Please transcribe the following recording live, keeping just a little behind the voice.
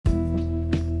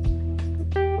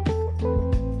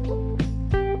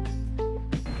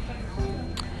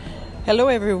Hello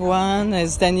everyone,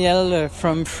 it's Danielle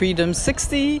from Freedom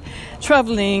 60,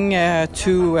 traveling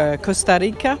to Costa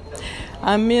Rica.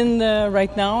 I'm in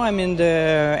right now. I'm in the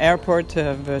airport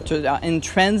in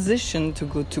transition to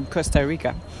go to Costa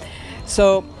Rica.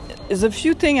 So there's a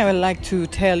few things I would like to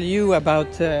tell you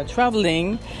about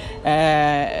traveling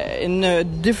in a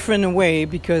different way,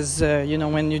 because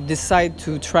when you decide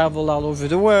to travel all over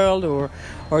the world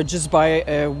or just buy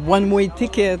a one-way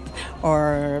ticket,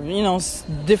 or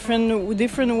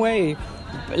different way,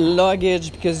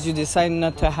 luggage, because you decide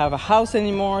not to have a house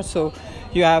anymore, so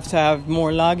you have to have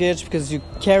more luggage because you're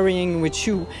carrying with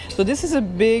you. So this is a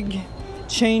big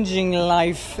changing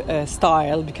life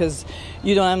style, because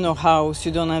you don't have no house,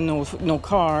 you don't have no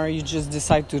car, you just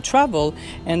decide to travel,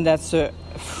 and that's a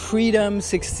Freedom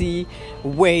 60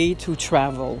 way to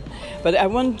travel. But I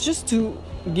want just to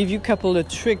give you a couple of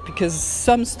tricks, because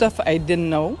some stuff I didn't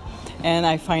know and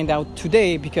I find out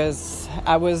today because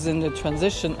I was in the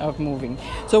transition of moving.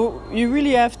 So you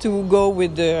really have to go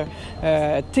with the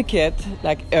ticket,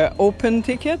 like open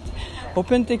ticket.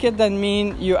 Open ticket, that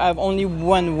means you have only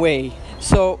one way.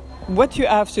 So what you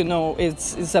have to know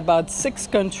is about 6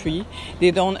 countries.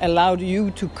 They don't allow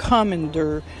you to come in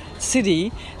their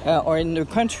city or in the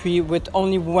country with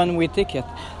only one-way ticket.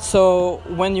 So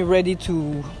when you're ready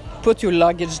to put your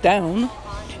luggage down,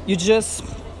 you just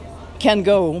can't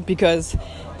go because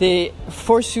they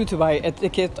force you to buy a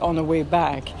ticket on the way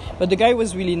back. But the guy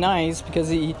was really nice, because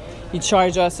he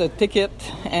charged us a ticket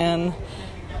and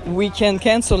we can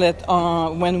cancel it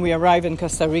when we arrive in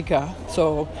Costa Rica.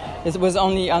 So it was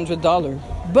only $100.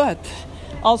 But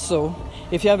also,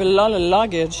 if you have a lot of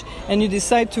luggage and you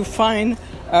decide to find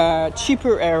a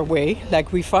cheaper airway,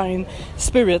 like we find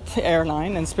Spirit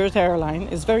Airline, and Spirit Airline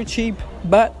is very cheap,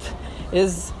 but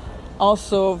is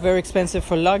also very expensive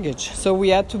for luggage. So we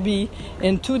had to be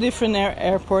in 2 different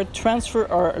airports,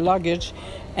 transfer our luggage,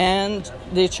 and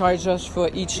they charge us for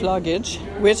each luggage,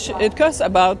 which it costs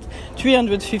about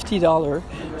 $350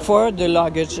 for the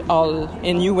luggage, all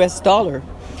in US dollar.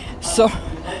 So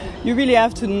you really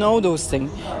have to know those things.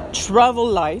 Travel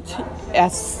light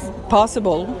as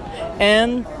possible,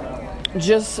 and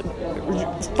just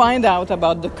find out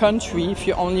about the country if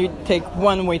you only take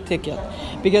one-way ticket,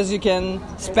 because you can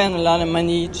spend a lot of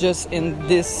money just in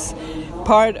this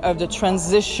part of the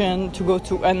transition to go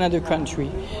to another country.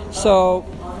 So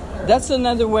that's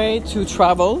another way to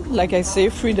travel. Like I say,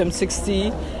 Freedom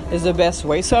 60 is the best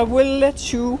way. So I will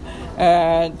let you,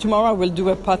 tomorrow I will do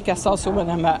a podcast also when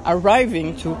I'm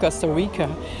arriving to Costa Rica,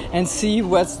 and see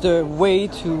what's the way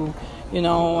to,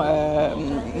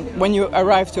 when you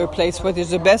arrive to a place, what is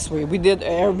the best way. We did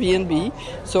Airbnb,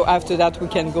 so after that we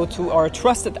can go to our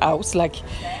trusted house, like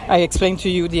I explained to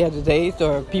you the other day.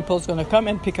 The people's going to come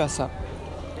and pick us up.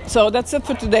 So that's it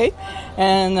for today,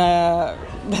 and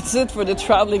that's it for the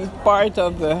traveling part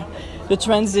of the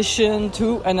transition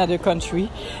to another country.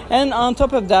 And on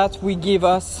top of that, we give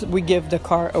the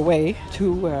car away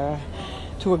to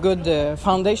a good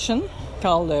foundation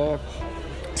called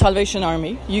Salvation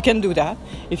Army. You can do that.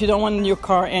 If you don't want your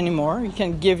car anymore, you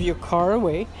can give your car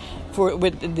away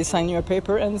they sign your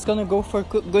paper, and it's going to go for a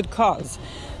good cause.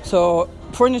 So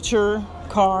furniture,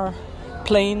 car,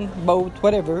 plane, boat,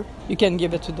 whatever, you can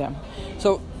give it to them.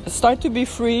 So start to be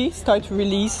free, start to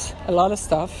release a lot of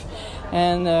stuff,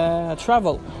 and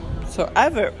travel. So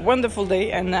have a wonderful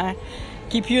day, and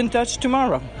keep you in touch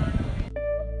tomorrow.